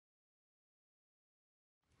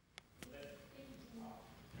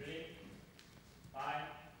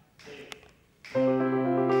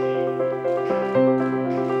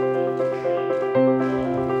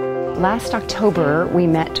Last October, we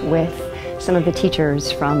met with some of the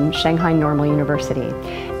teachers from Shanghai Normal University,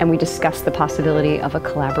 and we discussed the possibility of a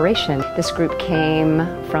collaboration. This group came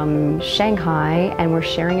from Shanghai, and we're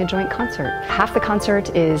sharing a joint concert. Half the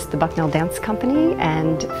concert is the Bucknell Dance Company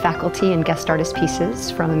and faculty and guest artist pieces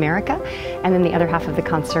from America, and then the other half of the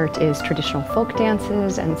concert is traditional folk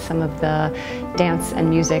dances and some of the dance and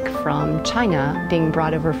music from China being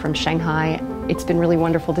brought over from Shanghai. It's been really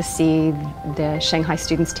wonderful to see the Shanghai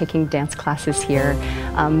students taking dance classes here.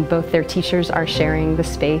 Both their teachers are sharing the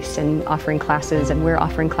space and offering classes, and we're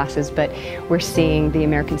offering classes, but we're seeing the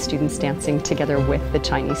American students dancing together with the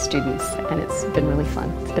Chinese students, and it's been really fun.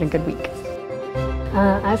 It's been a good week.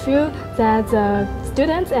 I feel that the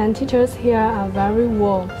students and teachers here are very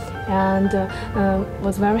warm and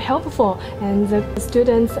was very helpful, and the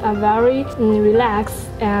students are very relaxed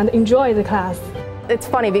and enjoy the class. It's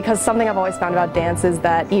funny because something I've always found about dance is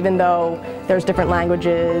that even though there's different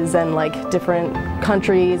languages and different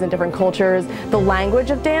countries and different cultures, the language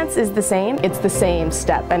of dance is the same. It's the same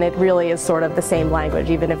step, and it really is sort of the same language,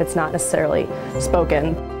 even if it's not necessarily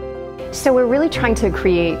spoken. So we're really trying to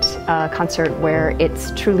create a concert where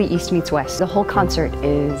it's truly East meets West. The whole concert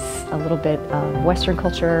is a little bit of Western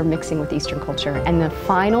culture mixing with Eastern culture, and the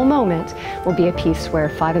final moment will be a piece where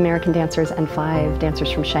 5 American dancers and 5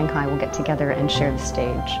 dancers from Shanghai will get together and share the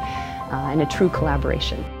stage in a true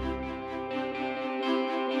collaboration.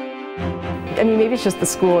 I mean, maybe it's just the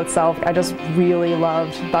school itself. I just really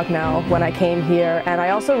loved Bucknell when I came here, and I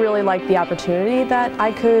also really liked the opportunity that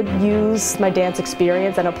I could use my dance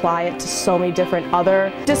experience and apply it to so many different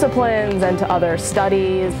other disciplines and to other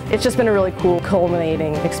studies. It's just been a really cool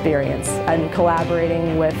culminating experience, and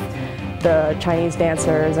collaborating with the Chinese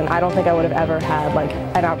dancers, and I don't think I would have ever had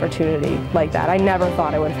an opportunity like that. I never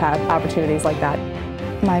thought I would have had opportunities like that.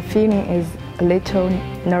 My feeling is a little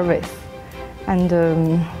nervous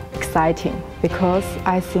and exciting, because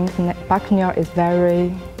I think Bucknell is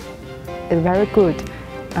very good.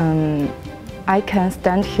 I can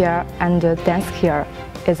stand here and dance here.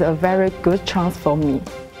 It's a very good chance for me.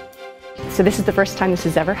 So this is the first time this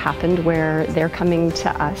has ever happened where they're coming to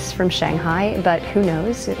us from Shanghai, but who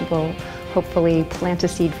knows, it will hopefully plant a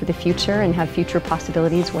seed for the future and have future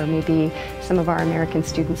possibilities where maybe some of our American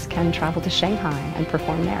students can travel to Shanghai and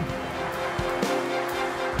perform there.